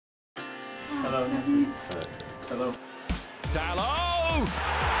Hello. Hello. Dalot!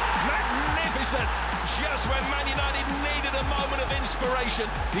 Magnificent! Just when Man United needed a moment of inspiration,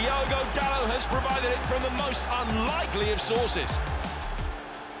 Diogo Dalot has provided it from the most unlikely of sources.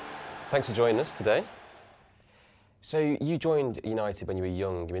 Thanks for joining us today. So you joined United when you were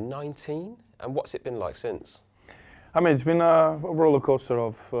young, you were 19, and what's it been like since? I mean, it's been a roller coaster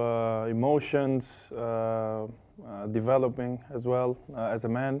of emotions, developing as well as a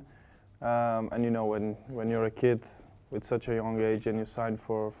man. And you know, when you're a kid with such a young age and you sign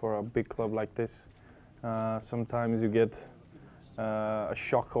for a big club like this, sometimes you get a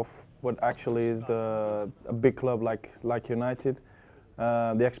shock of what actually is a big club like United.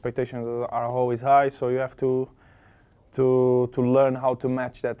 The expectations are always high, so you have to learn how to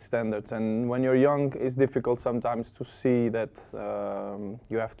match that standards. And when you're young, it's difficult sometimes to see that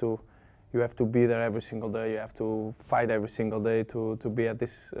you have to be there every single day. You have to fight every single day to be at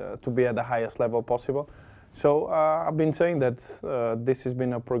the highest level possible. So I've been saying that this has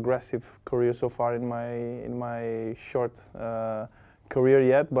been a progressive career so far in my short career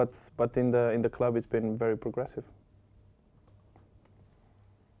yet, but in the club it's been very progressive.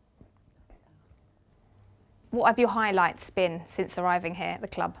 What have your highlights been since arriving here at the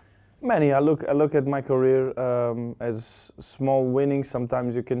club? Many. I look at my career as small winnings.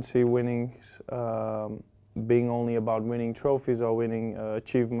 Sometimes you can see winnings being only about winning trophies or winning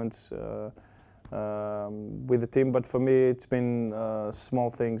achievements with the team. But for me, it's been small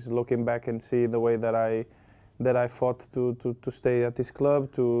things. Looking back and see the way that I fought to stay at this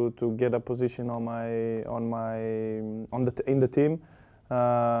club, to get a position in the team.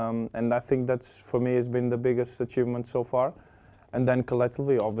 And I think that's, for me, has been the biggest achievement so far. And then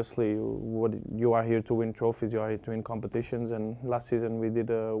collectively, obviously, you are here to win trophies, you are here to win competitions. And last season we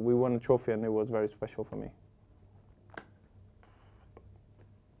won a trophy, and it was very special for me.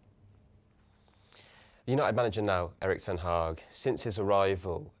 United manager now, Erik Ten Hag. Since his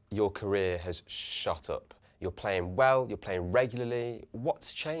arrival, your career has shot up. You're playing well, you're playing regularly.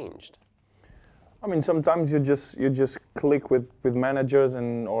 What's changed? I mean, sometimes you just click with managers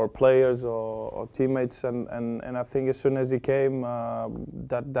or players or teammates, and I think as soon as he came,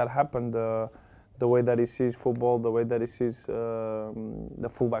 that happened. The way that he sees football, the way that he sees the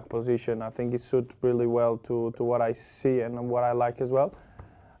fullback position, I think it suits really well to what I see and what I like as well.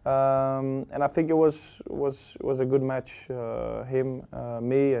 And I think it was a good match. Him,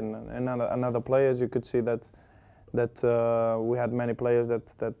 me, and another players. You could see that we had many players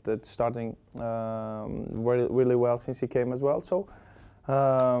that starting really well since he came as well. So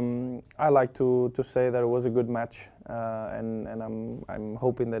I like to say that it was a good match, and I'm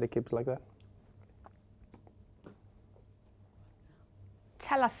hoping that it keeps like that.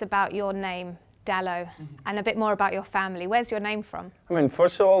 Tell us about your name, Dalot, and a bit more about your family. Where's your name from? I mean,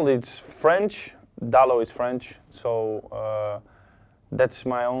 first of all, it's French. Dalot is French, so that's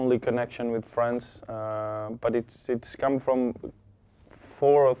my only connection with France. But it's come from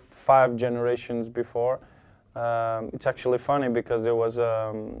 4 or 5 generations before. It's actually funny because there was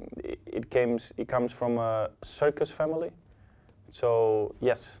it comes from a circus family. So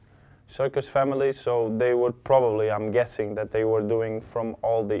yes, circus family. So they would probably, I'm guessing, that they were doing from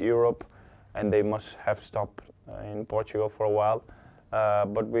all the Europe, and they must have stopped in Portugal for a while.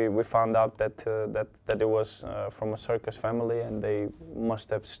 But we found out that it was from a circus family, and they must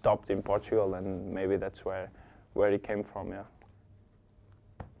have stopped in Portugal, and maybe that's where it came from. Yeah.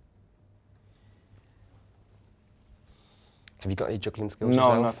 Have you got any juggling skills No,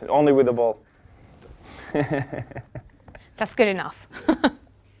 yourself? nothing. Only with the ball. That's good enough.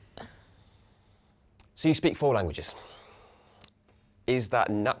 So you speak 4 languages. Is that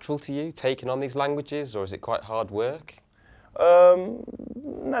natural to you, taking on these languages, or is it quite hard work?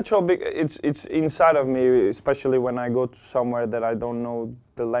 Natural. It's inside of me, especially when I go to somewhere that I don't know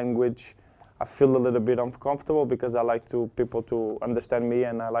the language. I feel a little bit uncomfortable because I like people to understand me,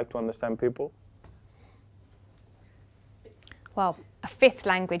 and I like to understand people. Well, a 5th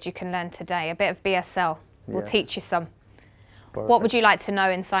language you can learn today, a bit of BSL. We'll teach you some. Perfect. What would you like to know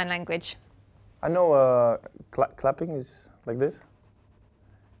in sign language? I know clapping is like this.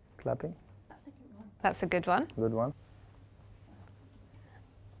 Clapping. That's a good one. Good one.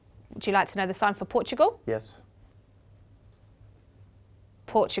 Would you like to know the sign for Portugal? Yes.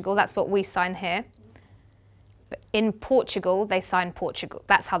 Portugal, that's what we sign here. But in Portugal, they sign Portugal.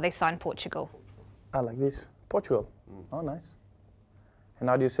 That's how they sign Portugal. Ah, like this. Portugal. Oh, nice. And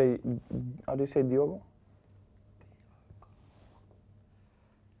how do you say Diogo?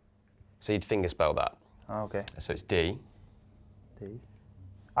 So you'd finger spell that. Ah, okay. So it's D. D.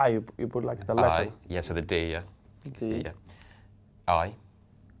 Ah, you put like the letter. I. Yeah, so the D, yeah. You can see D. it, yeah. I.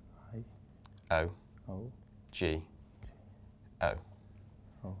 O O G O.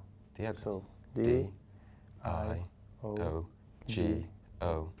 O. Diogo. So D I O G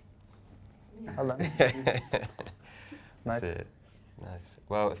O. Well done. Nice. That's it. Nice.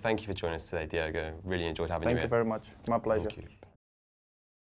 Well, thank you for joining us today, Diogo. Really enjoyed having you Thank here. you very much. My pleasure. Thank you.